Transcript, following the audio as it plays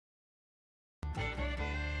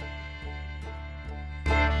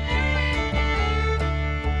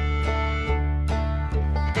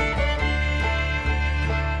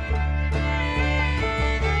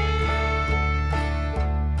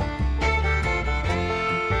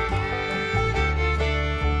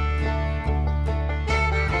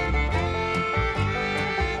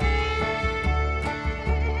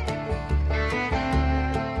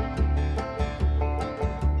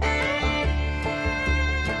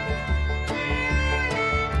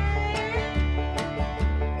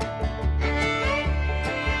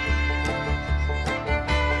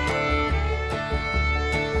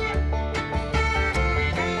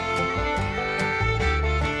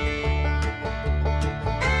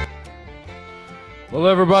Well,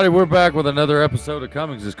 everybody, we're back with another episode of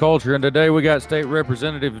Cummings is Culture, and today we got State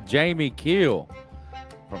Representative Jamie Kiel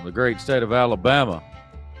from the great state of Alabama.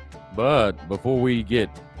 But before we get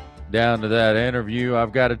down to that interview,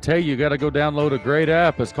 I've got to tell you, you got to go download a great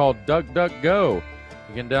app. It's called DuckDuckGo.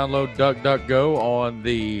 You can download DuckDuckGo on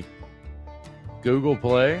the Google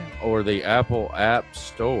Play or the Apple App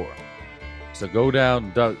Store. So go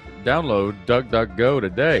download DuckDuckGo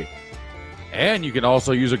today. And you can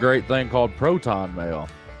also use a great thing called Proton Mail.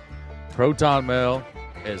 Proton Mail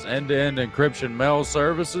is end-to-end encryption mail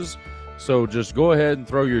services, so just go ahead and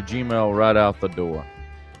throw your Gmail right out the door.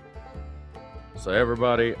 So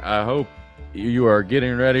everybody, I hope you are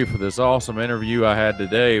getting ready for this awesome interview I had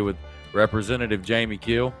today with Representative Jamie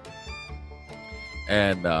Kiel.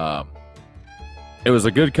 And it was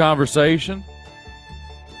a good conversation.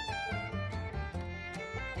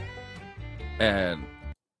 And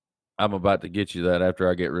I'm about to get you that after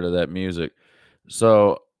I get rid of that music.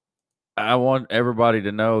 So I want everybody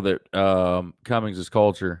to know that Cummings is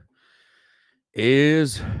Culture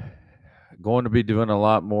is going to be doing a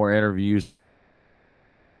lot more interviews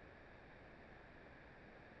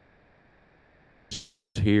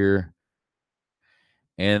here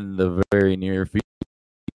in the very near future.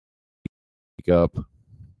 Up.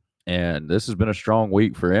 And this has been a strong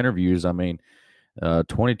week for interviews. I mean,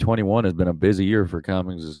 2021 has been a busy year for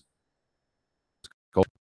Cummings.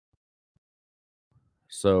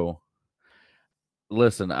 So,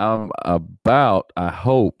 listen, I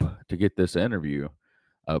hope to get this interview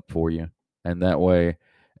up for you. And that way,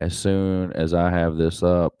 as soon as I have this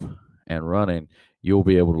up and running, you'll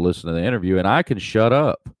be able to listen to the interview and I can shut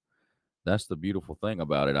up. That's the beautiful thing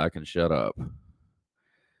about it. I can shut up.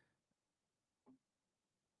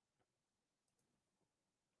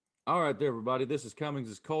 All right, there, everybody. This is Cummings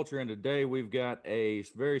is Culture, and today we've got a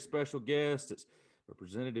very special guest. It's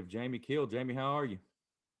Representative Jamie Kiel. Jamie, how are you?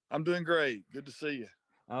 I'm doing great. Good to see you.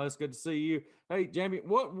 Oh, it's good to see you. Hey, Jamie,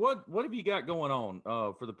 what have you got going on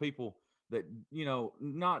for the people that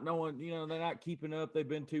not knowing, they're not keeping up. They've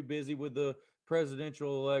been too busy with the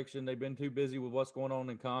presidential election. They've been too busy with what's going on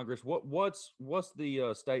in Congress. What's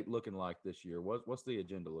the state looking like this year? What's the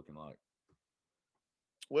agenda looking like?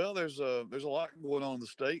 Well, there's a lot going on in the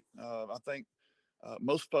state. I think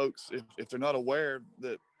most folks, if they're not aware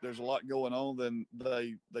that there's a lot going on, then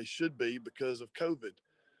they should be because of COVID.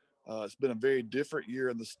 It's been a very different year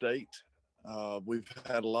in the state. We've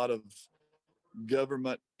had a lot of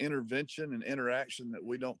government intervention and interaction that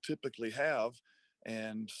we don't typically have,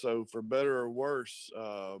 and so for better or worse,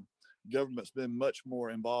 government's been much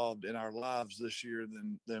more involved in our lives this year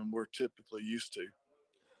than we're typically used to.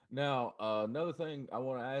 Now, another thing I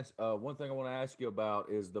want to ask, one thing I want to ask you about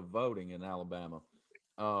is the voting in Alabama.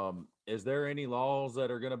 Is there any laws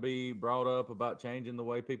that are going to be brought up about changing the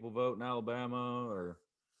way people vote in Alabama, or?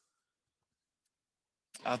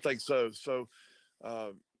 I think so. So, uh,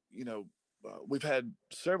 we've had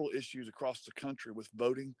several issues across the country with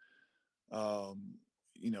voting. Um,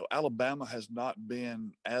 Alabama has not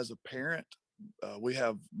been as apparent. We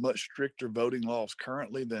have much stricter voting laws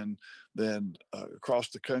currently than across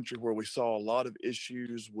the country, where we saw a lot of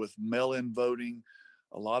issues with mail-in voting,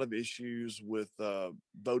 a lot of issues with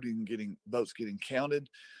votes getting counted.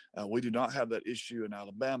 We do not have that issue in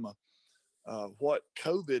Alabama. What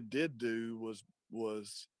COVID did do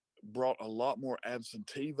was brought a lot more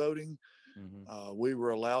absentee voting. Mm-hmm. We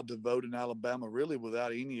were allowed to vote in Alabama really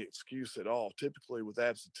without any excuse at all. Typically, with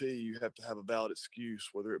absentee, you have to have a valid excuse,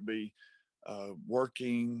 whether it be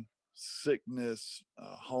working, sickness,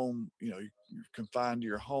 home. You're confined to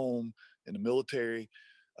your home, in the military,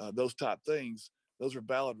 those type things. Those are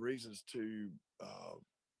valid reasons to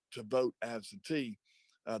vote absentee.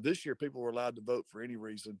 This year, people were allowed to vote for any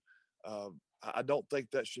reason. Uh, I don't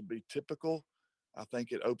think that should be typical. I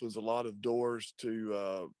think it opens a lot of doors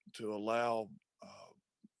to allow.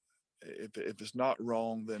 If it's not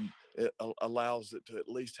wrong, then it allows it to at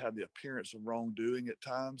least have the appearance of wrongdoing at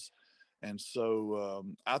times. And so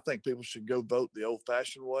I think people should go vote the old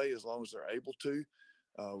fashioned way as long as they're able to.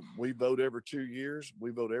 We vote every 2 years.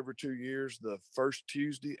 We vote every 2 years, the first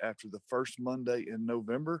Tuesday after the first Monday in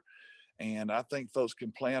November. And I think folks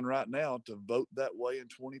can plan right now to vote that way in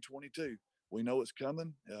 2022. We know it's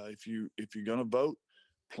coming. If you're going to vote,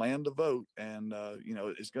 plan to vote, and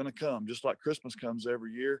it's going to come just like Christmas comes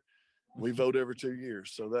every year. We vote every 2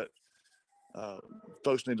 years, so that uh,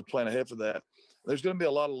 folks need to plan ahead for that. There's going to be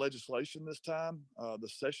a lot of legislation this time.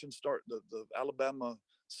 The Alabama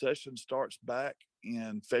session starts back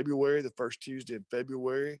in February, the first Tuesday in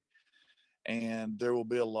February, and there will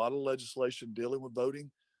be a lot of legislation dealing with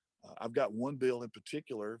voting. I've got one bill in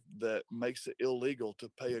particular that makes it illegal to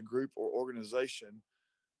pay a group or organization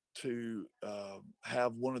to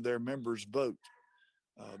have one of their members vote.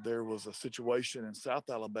 There was a situation in South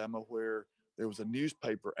Alabama where there was a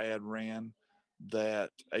newspaper ad ran that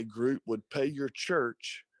a group would pay your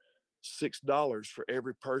church $6 for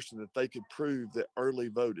every person that they could prove that early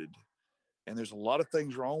voted. And there's a lot of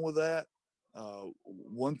things wrong with that.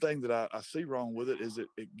 One thing that I see wrong with it is it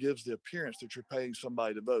gives the appearance that you're paying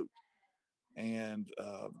somebody to vote. And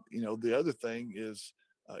the other thing is,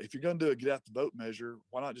 if you're going to do a get out the vote measure,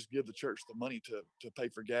 why not just give the church the money to pay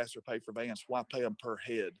for gas or pay for vans? Why pay them per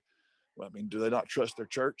head? Well, I mean, do they not trust their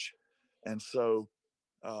church? And so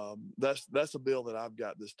that's a bill that I've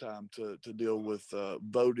got this time to deal with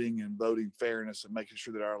voting and voting fairness and making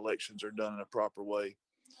sure that our elections are done in a proper way.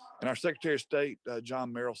 And our Secretary of State,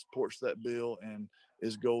 John Merrill, supports that bill and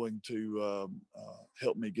is going to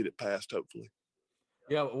help me get it passed, hopefully.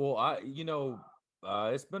 Yeah, well,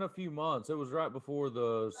 it's been a few months. It was right before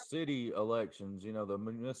the city elections, the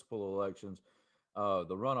municipal elections, the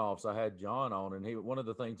runoffs. I had John on, and one of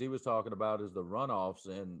the things he was talking about is the runoffs,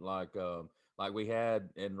 and like we had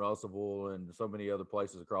in Russellville and so many other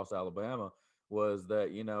places across Alabama, was that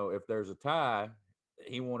if there's a tie,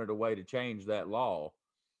 he wanted a way to change that law.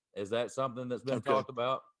 Is that something that's been Okay. talked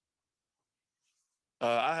about?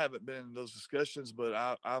 I haven't been in those discussions, but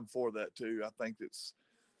I'm for that too. I think it's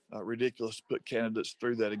ridiculous to put candidates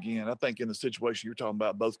through that again. I think in the situation you're talking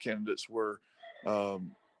about, both candidates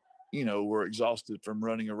um, were exhausted from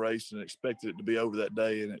running a race and expected it to be over that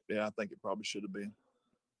day. And I think it probably should have been,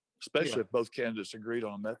 Yeah. especially if both candidates agreed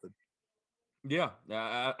on a method. Yeah,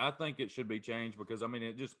 I think it should be changed because I mean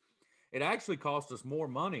it actually costs us more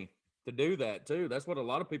money to do that too. That's what a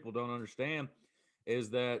lot of people don't understand is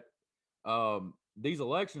that these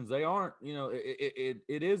elections, they aren't,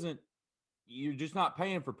 it isn't, you're just not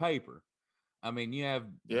paying for paper. I mean, Yeah.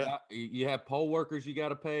 you have poll workers you got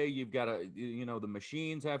to pay. You've got to, the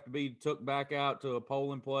machines have to be took back out to a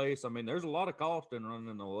polling place. I mean, there's a lot of cost in running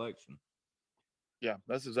an election. Yeah,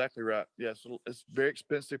 that's exactly right. Yes, it's very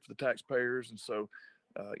expensive for the taxpayers, and so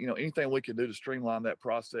anything we can do to streamline that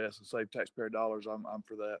process and save taxpayer dollars, I'm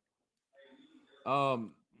for that.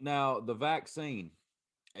 Now the vaccine.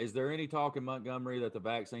 Is there any talk in Montgomery that the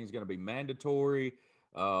vaccine is going to be mandatory?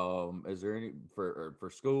 Is there any for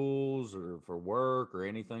schools or for work or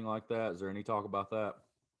anything like that? Is there any talk about that?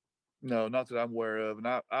 No, not that I'm aware of, and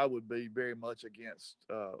I would be very much against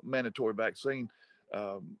mandatory vaccine.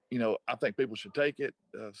 I think people should take it,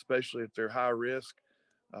 especially if they're high risk.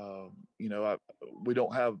 Um, we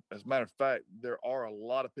don't have, as a matter of fact, there are a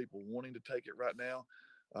lot of people wanting to take it right now.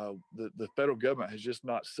 The federal government has just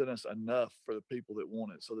not sent us enough for the people that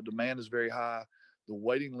want it. So the demand is very high. The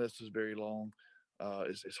waiting list is very long.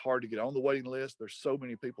 It's hard to get on the waiting list. There's so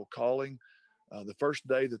many people calling. The first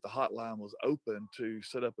day that the hotline was open to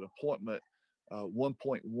set up an appointment,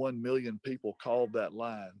 1.1 million people called that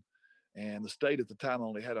line, and the state at the time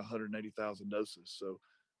only had 180,000 doses. So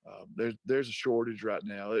there's a shortage right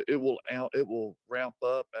now. It will ramp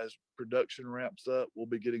up as production ramps up. We'll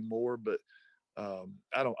be getting more, but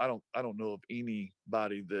I don't know of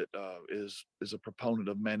anybody that is a proponent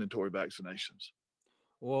of mandatory vaccinations.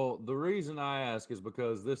 Well, the reason I ask is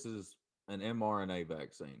because this is an mRNA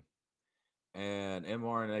vaccine. And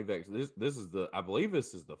mRNA vaccine, this is I believe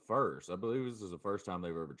this is the first. I believe this is the first time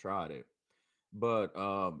they've ever tried it. But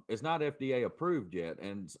it's not FDA approved yet.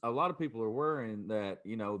 And a lot of people are worrying that,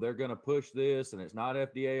 they're going to push this and it's not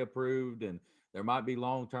FDA approved and there might be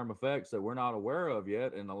long-term effects that we're not aware of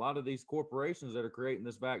yet. And a lot of these corporations that are creating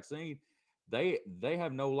this vaccine, they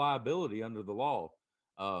have no liability under the law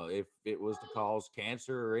if it was to cause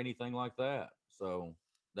cancer or anything like that. So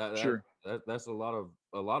Sure. that's a lot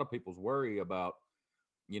of people's worry about,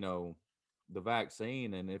 you know, the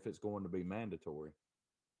vaccine and if it's going to be mandatory.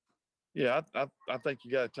 Yeah, I think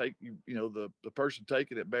you got to take the person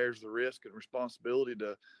taking it bears the risk and responsibility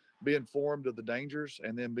to be informed of the dangers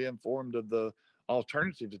and then be informed of the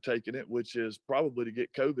alternative to taking it, which is probably to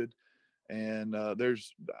get COVID. And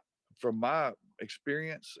from my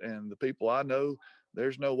experience and the people I know,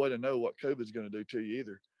 there's no way to know what COVID's going to do to you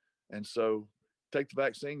either. And so take the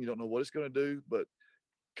vaccine. You don't know what it's going to do, but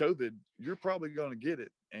COVID, you're probably going to get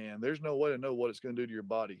it. And there's no way to know what it's going to do to your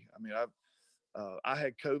body. I mean, I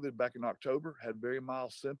had COVID back in October, had very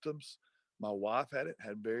mild symptoms. My wife had it,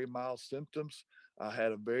 had very mild symptoms. I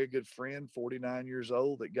had a very good friend, 49 years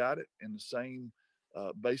old, that got it in the same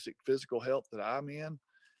basic physical health that I'm in,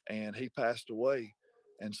 and he passed away.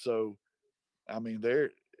 And so, I mean,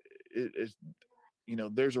 it's,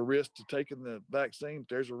 there's a risk to taking the vaccine.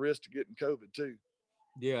 There's a risk to getting COVID too.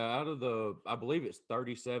 Yeah, out of I believe it's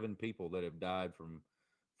 37 people that have died from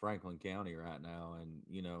Franklin County right now, and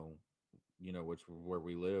which where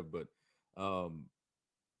we live. But um,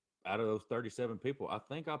 out of those 37 people, I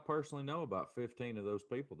think I personally know about 15 of those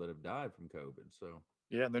people that have died from COVID. So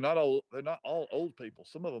Yeah, and they're not all old people.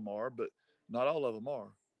 Some of them are, but not all of them are.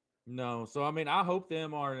 no, so I mean, I hope the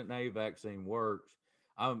mRNA vaccine works.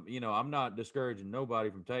 I'm not discouraging nobody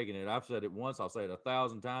from taking it. I've said it once, I'll say it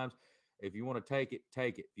 1,000 times. If you want to take it,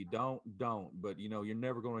 take it. If you don't, don't. But you're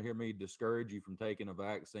never going to hear me discourage you from taking a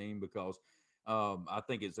vaccine because I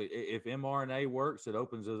think if mRNA works, it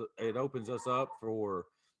opens us up for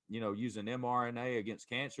using mRNA against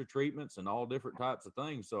cancer treatments and all different types of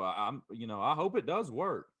things. So I hope it does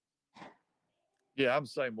work. Yeah, I'm the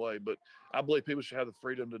same way, but I believe people should have the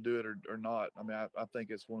freedom to do it or not. I mean, I think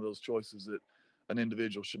it's one of those choices that an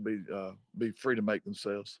individual should be free to make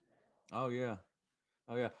themselves. Oh yeah.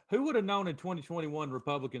 Oh yeah. Who would have known in 2021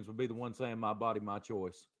 Republicans would be the one saying my body, my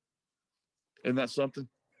choice? Isn't that something?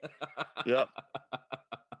 Yeah.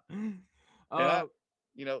 And uh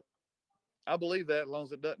you know, I believe that as long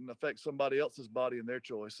as it doesn't affect somebody else's body and their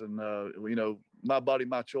choice. And my body,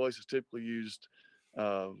 my choice is typically used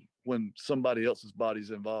uh, when somebody else's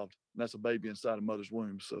body's involved. And that's a baby inside a mother's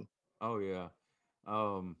womb. So oh yeah.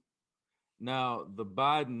 Um Now the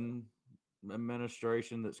Biden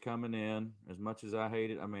administration that's coming in, as much as I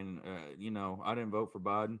hate it, I mean, I didn't vote for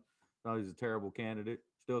Biden. Thought he's a terrible candidate.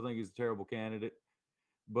 Still think he's a terrible candidate.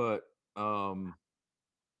 But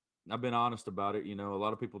I've been honest about it. A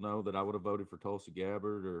lot of people know that I would have voted for Tulsi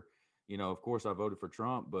Gabbard, or of course I voted for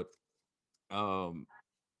Trump. But um,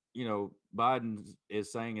 Biden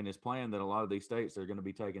is saying in his plan that a lot of these states are going to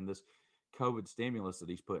be taking this COVID stimulus that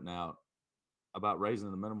he's putting out about raising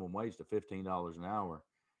the minimum wage to $15 an hour.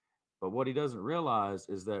 But what he doesn't realize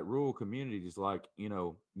is that rural communities like,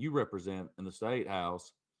 you represent in the state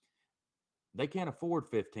house, they can't afford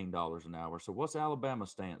 $15 an hour. So what's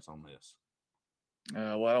Alabama's stance on this?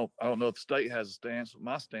 well, I don't know if the state has a stance. But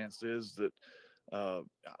my stance is that uh,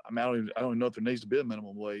 I mean, I don't even know if there needs to be a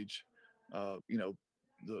minimum wage.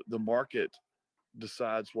 The market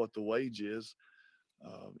decides what the wage is.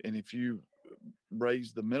 And if you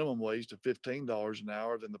raise the minimum wage to $15 an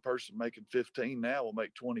hour, then the person making 15 now will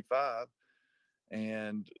make 25.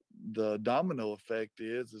 And the domino effect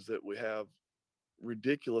is that we have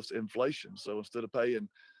ridiculous inflation. So instead of paying,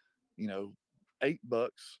 you know, $8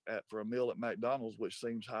 for a meal at McDonald's, which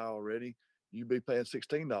seems high already, you'd be paying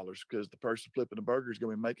 $16 because the person flipping the burger is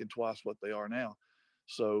going to be making twice what they are now.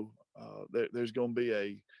 So there's going to be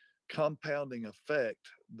a compounding effect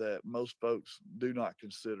that most folks do not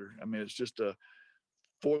consider. I mean, it's just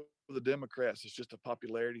for the Democrats, it's just a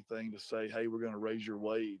popularity thing to say, hey, we're going to raise your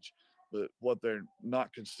wage. But what they're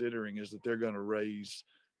not considering is that they're going to raise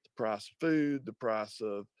the price of food, the price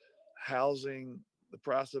of housing, the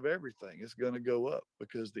price of everything. It's going to go up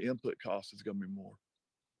because the input cost is going to be more.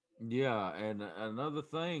 Yeah, and another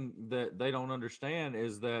thing that they don't understand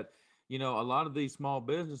is that, a lot of these small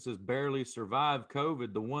businesses barely survive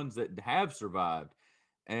COVID, the ones that have survived.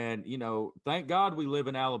 And, thank God we live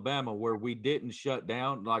in Alabama where we didn't shut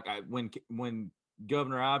down. Like when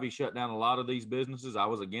Governor Ivey shut down a lot of these businesses, I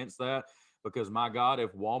was against that because my God,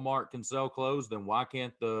 if Walmart can sell clothes, then why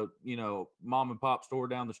can't the, mom and pop store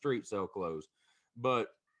down the street sell clothes? But,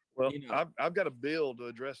 Well, I've got a bill to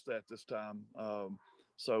address that this time.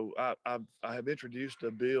 So I have introduced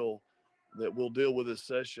a bill that will deal with this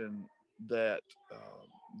session that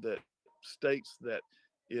that states that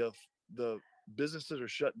if the businesses are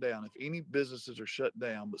shut down, if any businesses are shut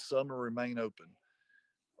down, but some will remain open,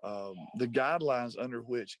 the guidelines under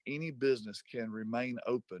which any business can remain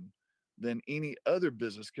open, then any other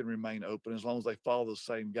business can remain open as long as they follow the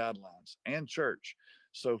same guidelines and church.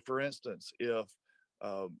 So, for instance,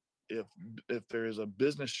 um, if if there is a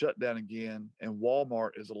business shutdown again and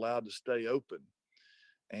Walmart is allowed to stay open,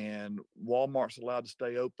 and Walmart's allowed to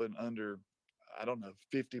stay open under, I don't know,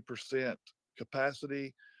 50%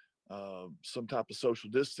 capacity, some type of social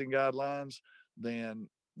distancing guidelines, then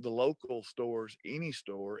the local stores, any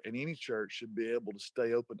store and any church should be able to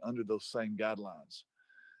stay open under those same guidelines.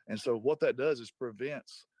 And so what that does is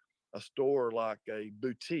prevents a store like a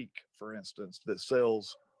boutique, for instance, that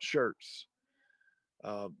sells shirts.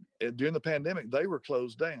 During the pandemic, they were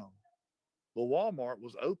closed down. Well, Walmart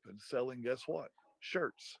was open selling, guess what?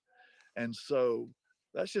 Shirts. And so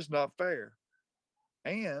that's just not fair.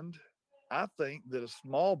 And I think that a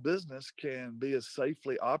small business can be as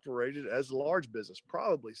safely operated as a large business,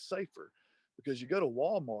 probably safer, because you go to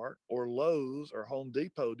Walmart or Lowe's or Home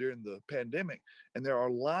Depot during the pandemic and there are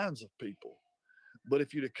lines of people. But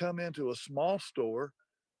if you to come into a small store,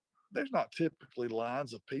 there's not typically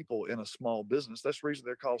lines of people in a small business. That's the reason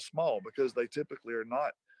they're called small, because they typically are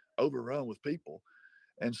not overrun with people.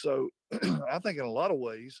 And so I think in a lot of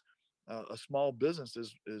ways, a small business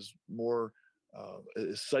is more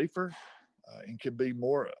is safer and can be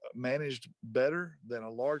more managed better than a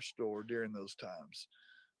large store during those times.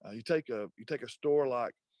 You take a store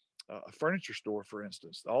like a furniture store, for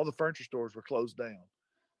instance. All the furniture stores were closed down,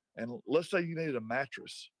 and let's say you needed a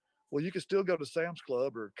mattress. Well, you could still go to Sam's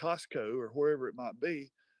Club or Costco or wherever it might be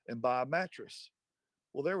and buy a mattress.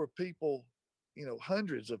 Well, there were people,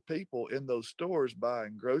 hundreds of people in those stores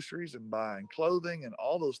buying groceries and buying clothing and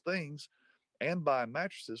all those things and buying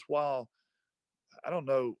mattresses. While I don't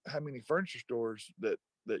know how many furniture stores that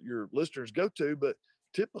your listeners go to, but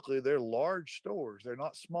typically they're large stores. They're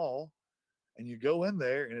not small, and you go in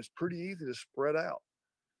there and it's pretty easy to spread out.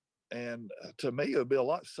 And to me, it would be a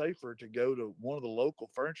lot safer to go to one of the local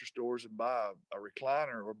furniture stores and buy a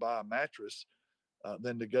recliner or buy a mattress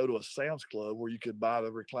than to go to a Sam's Club where you could buy the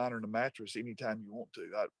recliner and the mattress anytime you want to.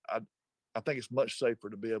 I think it's much safer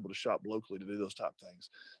to be able to shop locally to do those type of things.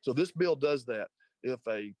 So this bill does that. If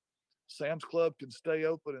a Sam's Club can stay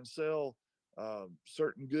open and sell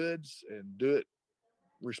certain goods and do it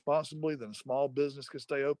responsibly, then a small business can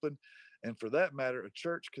stay open. And for that matter, a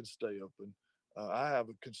church can stay open. I have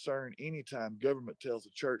a concern anytime government tells a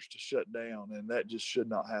church to shut down, and that just should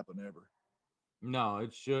not happen ever. No,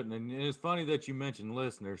 it shouldn't. And it's funny that you mentioned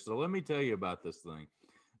listeners. So let me tell you about this thing.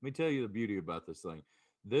 Let me tell you the beauty about this thing.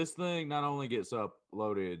 This thing not only gets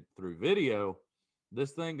uploaded through video,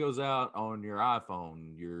 this thing goes out on your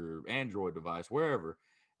iPhone, your Android device, wherever.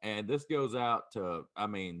 And this goes out to, I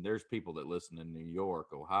mean, there's people that listen in New York,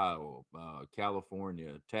 Ohio,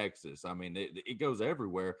 California, Texas. I mean, it goes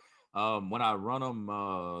everywhere. When I run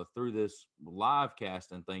them through this live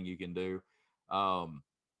casting thing you can do,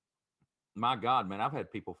 my God, man, I've had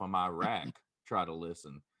people from Iraq try to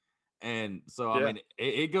listen. And so, I Yeah, mean,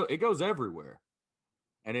 it goes everywhere.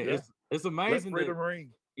 And yeah. it's Let amazing that, freedom ring.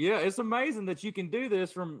 yeah, it's amazing that you can do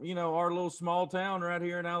this from, our little small town right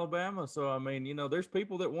here in Alabama. So, I mean, there's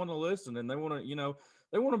people that want to listen and they want to,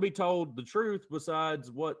 they want to be told the truth besides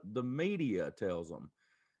what the media tells them.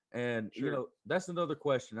 And, Sure. that's another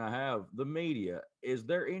question I have. The media, is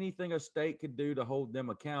there anything a state could do to hold them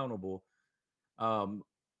accountable? Um,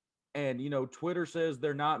 and Twitter says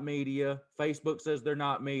they're not media, Facebook says they're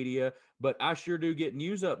not media, but I sure do get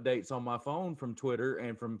news updates on my phone from Twitter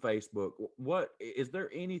and from Facebook. What is there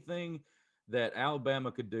anything that Alabama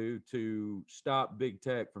could do to stop big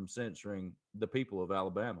tech from censoring the people of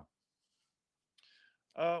Alabama?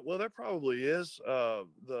 Well, there probably is.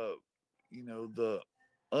 The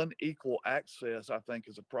unequal access, I think,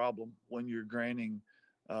 is a problem when you're granting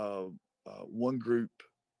uh, one group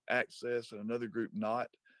access and another group not.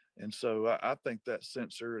 And so I think that's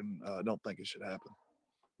censor, and I don't think it should happen.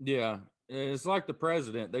 Yeah, it's like the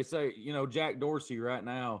president. They say, Jack Dorsey right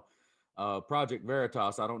now, Project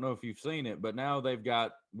Veritas. I don't know if you've seen it, but now they've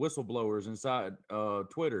got whistleblowers inside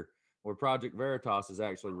Twitter where Project Veritas is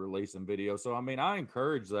actually releasing video. So, I mean, I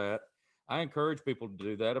encourage that. I encourage people to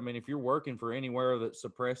do that. I mean, if you're working for anywhere that's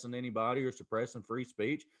suppressing anybody or suppressing free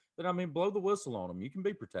speech, then, I mean, blow the whistle on them. You can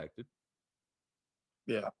be protected.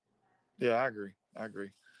 Yeah, yeah, I agree. I agree.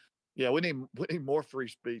 Yeah, we need more free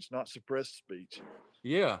speech, not suppressed speech.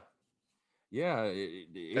 Yeah. Yeah.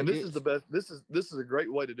 And this is the It's, best. This is a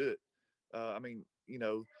great way to do it. I mean,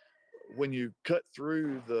 when you cut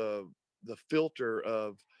through the filter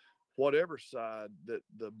of whatever side that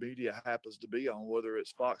the media happens to be on, whether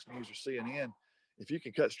it's Fox News or CNN, if you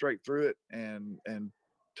can cut straight through it and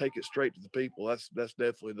take it straight to the people, that's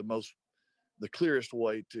definitely the clearest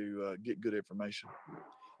way to get good information.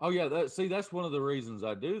 oh, yeah. That's one of the reasons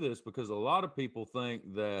I do this because a lot of people think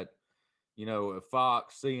that,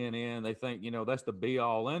 Fox, CNN, they think, that's the be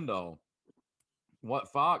all end all.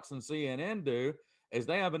 What Fox and CNN do is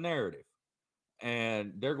they have a narrative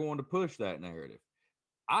and they're going to push that narrative.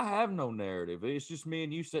 I have no narrative. It's just me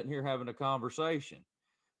and you sitting here having a conversation.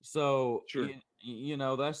 So, Sure.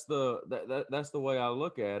 that's that's the way I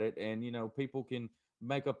look at it. And people can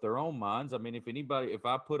make up their own minds. I mean, if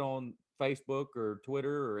I put on Facebook or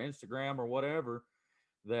Twitter or Instagram or whatever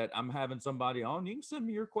that I'm having somebody on, you can send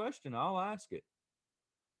me your question. I'll ask it.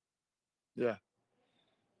 Yeah,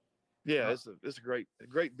 yeah. Uh, It's a great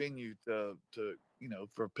venue to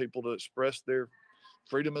for people to express their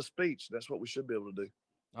freedom of speech. That's what we should be able to do.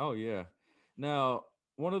 oh yeah. Now,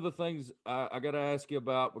 one of the things I got to ask you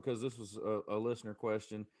about, because this was a listener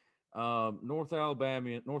question,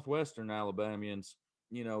 Northwestern Alabamians,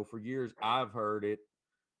 for years I've heard it.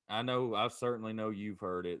 I certainly know you've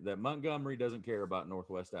heard it, that Montgomery doesn't care about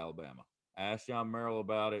Northwest Alabama. I asked John Merrill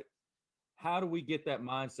about it. How do we get that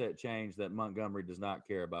mindset change that Montgomery does not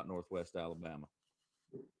care about Northwest Alabama?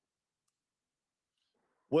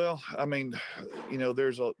 Well, I mean,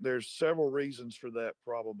 there's several reasons for that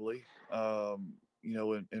probably.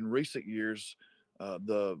 In recent years,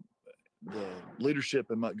 the leadership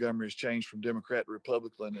in Montgomery has changed from Democrat to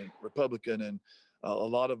Republican, and a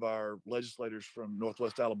lot of our legislators from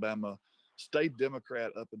Northwest Alabama stayed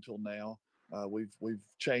Democrat up until now. We've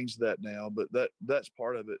changed that now, but that's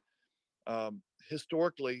part of it.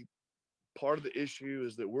 Historically, part of the issue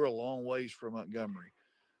is that we're a long ways from Montgomery,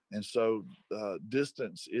 and so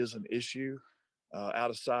distance is an issue. Out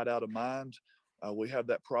of sight, out of mind. We have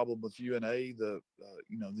that problem with UNA, the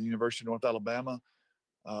University of North Alabama,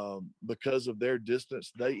 because of their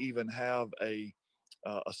distance. They even have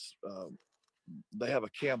they have a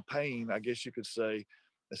campaign, I guess you could say.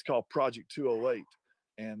 It's called Project 208,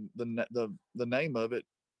 and the name of it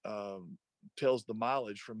tells the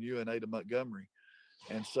mileage from UNA to Montgomery.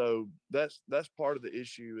 And so that's part of the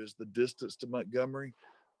issue, is the distance to Montgomery.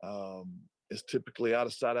 Is typically out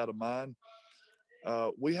of sight, out of mind.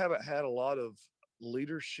 We haven't had a lot of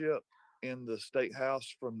leadership in the state house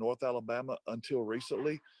from North Alabama until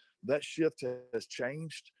recently. That shift has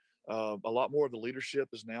changed. A lot more of the leadership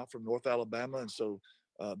is now from North Alabama, and so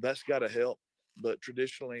that's got to help. But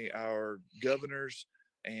traditionally, our governors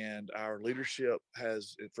and our leadership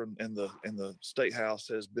has from in the state house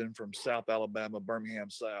has been from South Alabama, Birmingham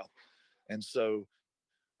South, and so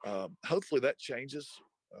hopefully that changes.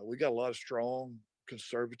 We got a lot of strong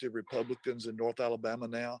conservative Republicans in North Alabama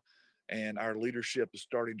now, and our leadership is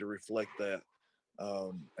starting to reflect that.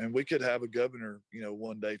 And we could have a governor,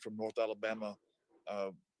 one day from North Alabama.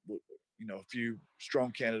 Uh, a few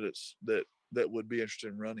strong candidates that would be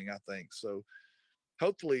interested in running. I think so.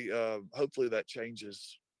 Hopefully that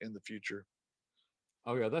changes in the future.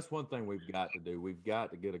 Oh yeah, that's one thing we've got to do. We've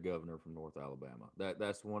got to get a governor from North Alabama.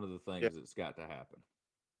 That's one of the Yeah. things that's got to happen.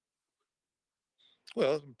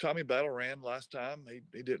 Well, Tommy Battle ran last time.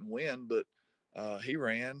 He didn't win, but he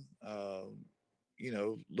ran.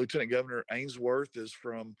 Lieutenant Governor Ainsworth is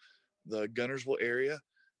from the Gunnersville area,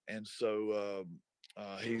 and so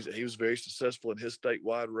he was very successful in his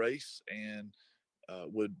statewide race, and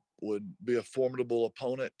would be a formidable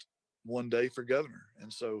opponent one day for governor.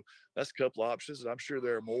 And so that's a couple of options, and I'm sure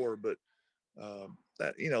there are more. But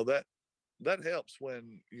that helps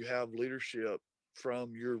when you have leadership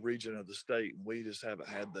from your region of the state, and we just haven't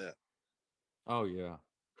had that Oh yeah.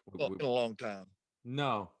 in a long time.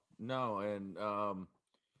 No, no, and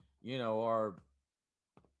our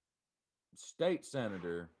state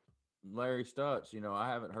senator Larry Stutz, I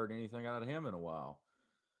haven't heard anything out of him in a while.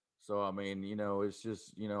 So I mean, it's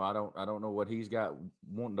just, I don't know what he's got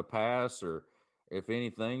wanting to pass, or if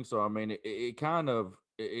anything. So I mean, it kind of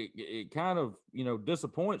it kind of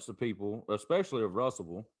disappoints the people, especially of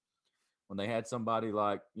Russellville, when they had somebody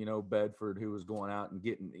like Bedford, who was going out and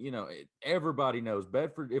getting, everybody knows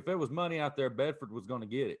Bedford. If it was money out there, Bedford was going to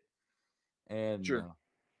get it. And Sure.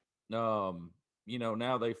 now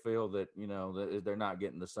they feel that that they're not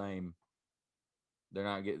getting the same. They're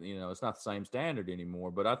not getting, it's not the same standard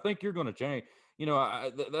anymore. But I think you're going to change.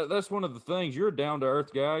 That's one of the things. You're a down to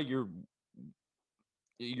earth guy. You're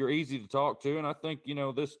easy to talk to, and I think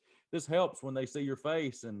this helps when they see your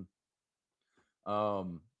face. And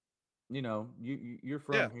um you're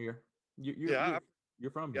Yeah. from here. You you're Yeah. you're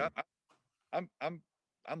you're from Yeah. here.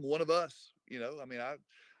 I'm one of us. I mean,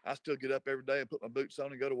 I still get up every day and put my boots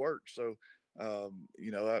on and go to work. So,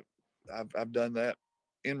 I've done that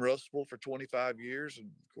in Russellville for 25 years, and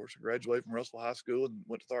of course, I graduated from Russellville High School and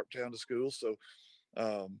went to Tharptown to school. So,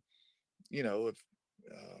 um, you know, if,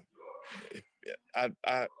 if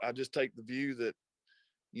I just take the view that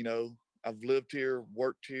you know I've lived here,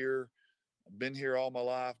 worked here, been here all my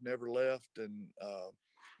life, never left, and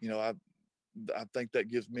you know I think that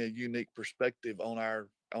gives me a unique perspective on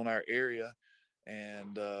our area,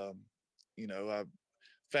 and I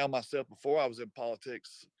found myself before I was in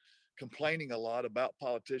politics complaining a lot about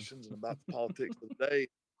politicians and about the politics of the day,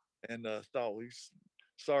 and thought, "We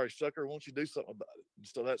sorry, sucker, won't you do something about it?" And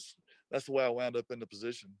so that's the way I wound up in the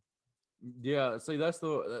position. Yeah, see, that's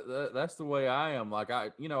the way I am. Like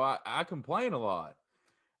I complain a lot,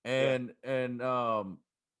 Yeah, and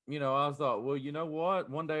I thought, well, you know what?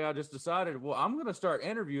 One day I just decided, well, I'm going to start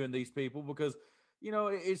interviewing these people because,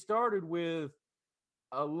 it started with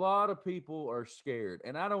a lot of people are scared,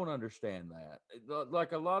 and I don't understand that.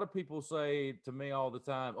 Like a lot of people say to me all the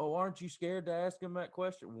time, "Oh, aren't you scared to ask them that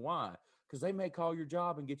question?" Why? Because they may call your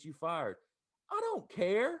job and get you fired. I don't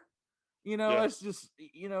care. yeah, It's just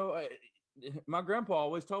my grandpa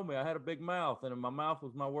always told me I had a big mouth, and my mouth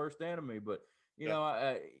was my worst enemy. But yeah,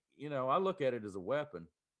 I look at it as a weapon.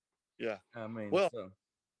 yeah. I mean, Well, so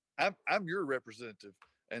I'm your representative,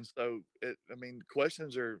 and so I mean,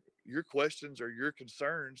 questions or your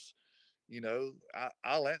concerns.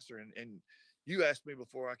 I'll answer. And you asked me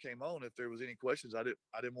before I came on if there was any questions I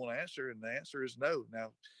didn't want to answer, and the answer is no.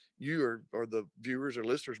 Now, you or the viewers or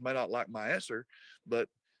listeners may not like my answer, but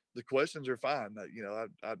the questions are fine.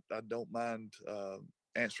 I don't mind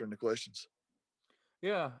answering the questions.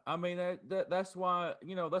 yeah, I mean that's why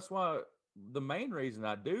the main reason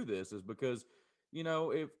I do this is because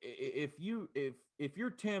if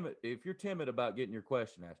you're timid about getting your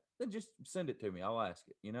question asked, then just send it to me. I'll ask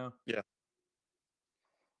it. Yeah, yeah.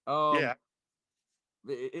 Um,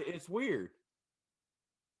 it's weird.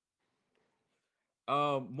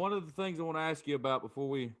 One of the things I want to ask you about before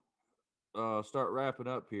we start wrapping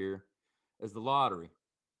up here is the lottery.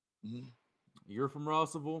 Mhm. You're from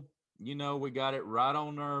Russellville. We got it right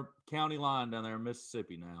on our county line down there in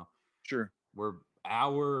Mississippi now. Sure. We're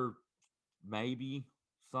hour, maybe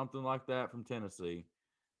something like that from Tennessee.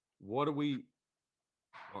 What do we,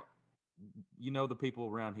 uh, the people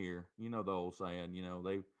around here, the old saying,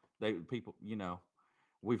 people,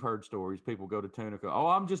 we've heard stories. People go to Tunica. Oh,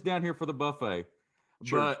 I'm just down here for the buffet.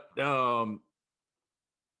 Sure. But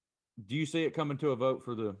do you see it coming to a vote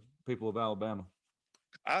for the people of Alabama?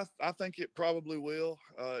 I think it probably will.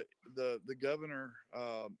 The governor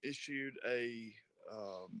issued a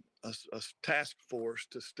task force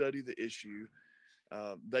to study the issue.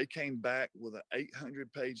 They came back with an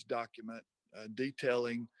 800-page document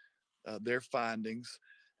detailing their findings,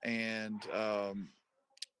 and uh,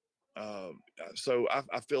 so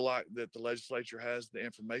I feel like that the legislature has the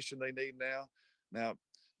information they need now. Now,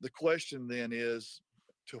 the question then is,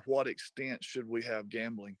 to what extent should we have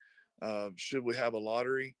gambling? Should we have a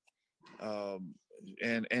lottery? Um,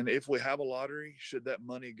 and if we have a lottery, should that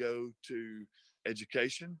money go to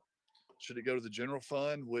education? Should it go to the general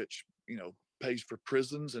fund, which pays for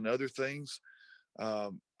prisons and other things?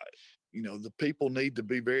 Um, the people need to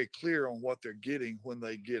be very clear on what they're getting when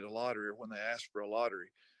they get a lottery or when they ask for a lottery.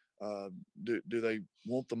 Do they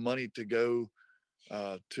want the money to go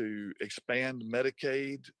to expand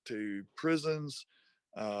Medicaid, to prisons,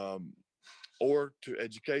 um, or to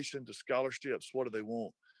education, to scholarships? What do they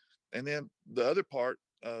want? And then the other part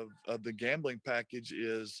of the gambling package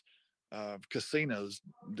is casinos.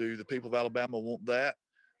 Do the people of Alabama want that?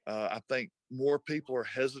 I think more people are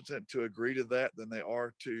hesitant to agree to that than they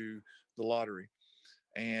are to the lottery.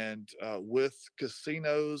 And with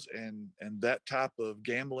casinos and that type of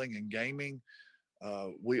gambling and gaming,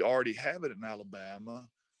 we already have it in Alabama.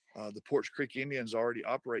 The Porch Creek Indians already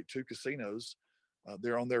operate 2 casinos.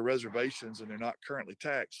 They're on their reservations and they're not currently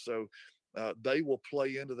taxed. So they will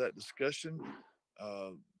play into that discussion.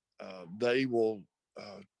 Uh, they will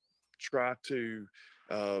try to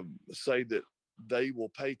say that they will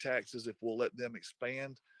pay taxes if we'll let them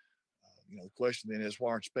expand. The question then is,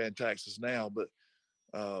 why aren't you paying taxes now? But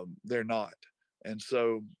they're not. And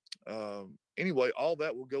so, anyway, all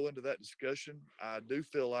that will go into that discussion. I do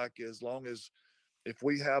feel like as long as if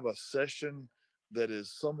we have a session that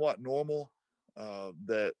is somewhat normal,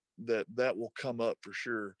 that will come up for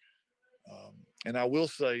sure. And I will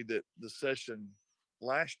say that the session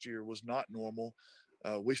last year was not normal.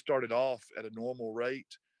 We started off at a normal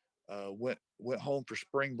rate, went home for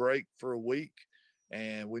spring break for a week,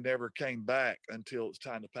 and we never came back until it's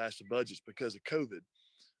time to pass the budgets because of COVID.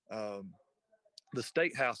 Um, the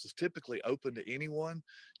state house is typically open to anyone.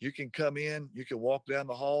 You can come in, you can walk down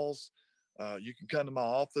the halls, you can come to my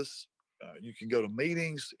office, you can go to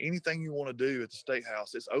meetings, anything you want to do at the state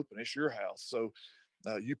house. It's open. It's your house. So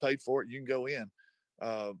you paid for it. You can go in.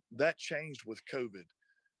 That changed with COVID,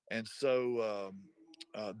 and so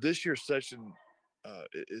this year's session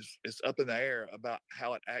is up in the air about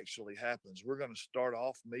how it actually happens. We're going to start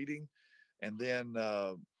off meeting, and then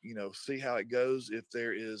see how it goes. If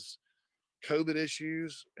there is COVID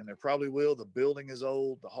issues, and there probably will. The building is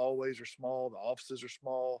old, the hallways are small, the offices are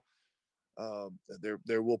small.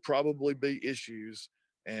 There will probably be issues,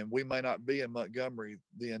 and we may not be in Montgomery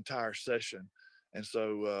the entire session. And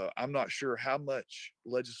so I'm not sure how much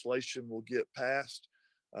legislation will get passed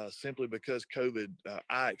simply because COVID,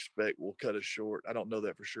 I expect, will cut us short. I don't know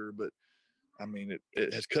that for sure, but I mean,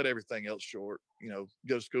 it has cut everything else short. Go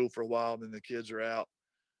to school for a while, and then the kids are out.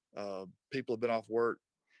 People have been off work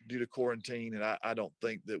due to quarantine, and I don't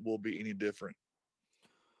think that we'll be any different.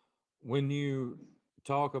 When you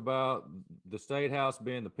talk about the state house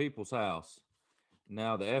being the people's house,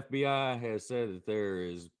 now the FBI has said that there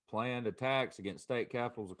is planned attacks against state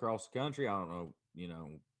capitals across the country. I don't know,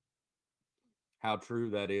 how true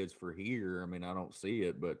that is for here. I mean, I don't see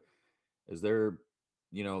it, but is there,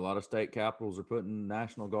 a lot of state capitals are putting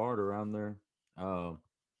National Guard around their uh,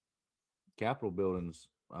 Capitol buildings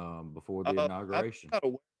before the I'm inauguration. not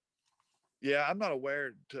aware. Yeah, I'm not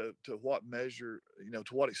aware to what measure,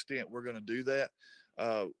 to what extent we're going to do that.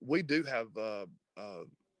 We do have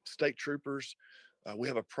state troopers. We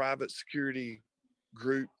have a private security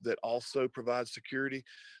group that also provides security,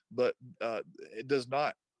 but it does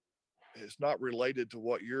not. It's not related to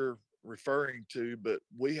what you're referring to. But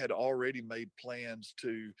we had already made plans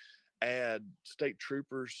to add state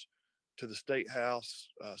troopers to the state house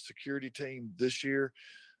security team this year.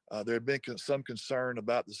 There had been some concern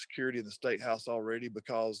about the security in the state house already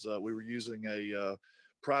because we were using a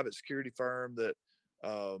private security firm that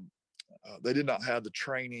they did not have the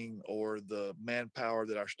training or the manpower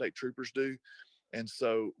that our state troopers do. And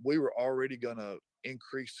so we were already going to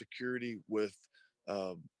increase security with,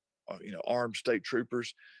 um, armed state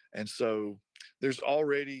troopers. And so there's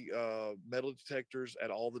already metal detectors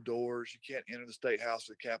at all the doors. You can't enter the state house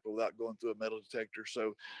or the Capitol without going through a metal detector.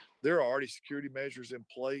 So there are already security measures in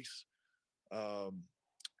place. Um,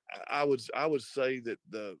 I would say that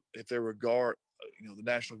if there were guard, the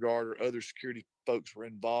National Guard or other security folks were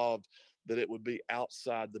involved, that it would be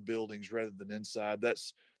outside the buildings rather than inside.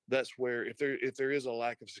 That's where if there is a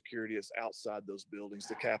lack of security, it's outside those buildings,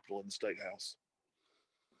 the Capitol and the State House.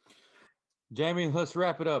 Jamie, let's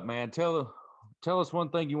wrap it up, man. Tell us one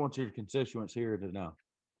thing you want your constituents here to know.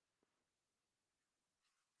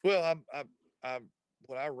 Well, I'm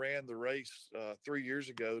when I ran the race 3 years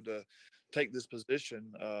ago to take this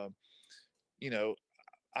position, you know,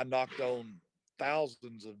 I knocked on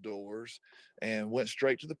thousands of doors and went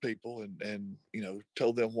straight to the people and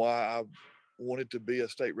told them why I wanted to be a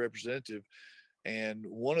state representative. And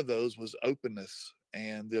one of those was openness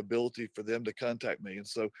and the ability for them to contact me. And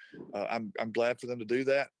so I'm glad for them to do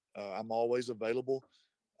that. I'm always available.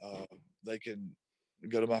 Uh, they can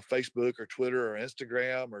go to my Facebook or Twitter or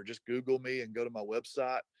Instagram or just Google me and go to my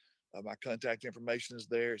website. My contact information is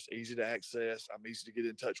there. It's easy to access. I'm easy to get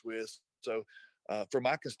in touch with. So for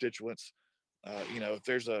my constituents, if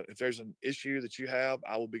there's an issue that you have,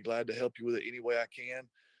 I will be glad to help you with it any way I can.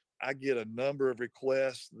 I get a number of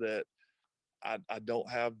requests that I don't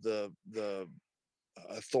have the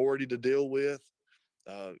authority to deal with.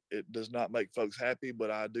 It does not make folks happy,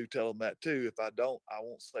 but I do tell them that too. If I don't, I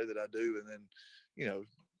won't say that I do, and then you know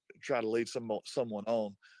try to lead someone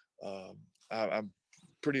on. I'm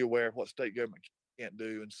pretty aware of what state government can't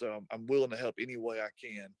do, and so I'm willing to help any way I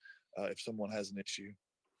can if someone has an issue.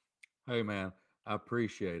 Hey, man, I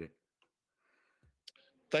appreciate it.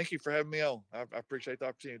 Thank you for having me on. I appreciate the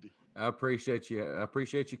opportunity. I appreciate you. I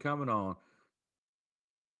appreciate you coming on.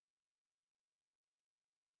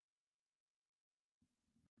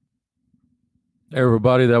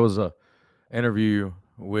 Everybody, that was a interview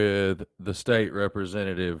with the state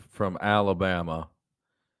representative from Alabama,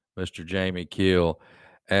 Mr. Jamie Kiel.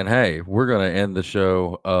 And hey, we're going to end the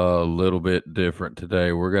show a little bit different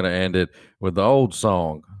today. We're going to end it with the old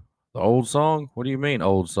song. The old song? What do you mean,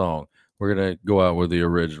 old song? We're going to go out with the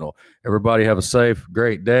original. Everybody have a safe,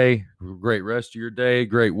 great day, great rest of your day,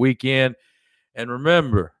 great weekend. And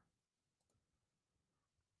remember,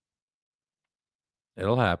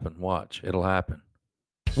 it'll happen. Watch, it'll happen.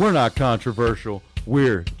 We're not controversial.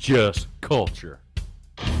 We're just culture.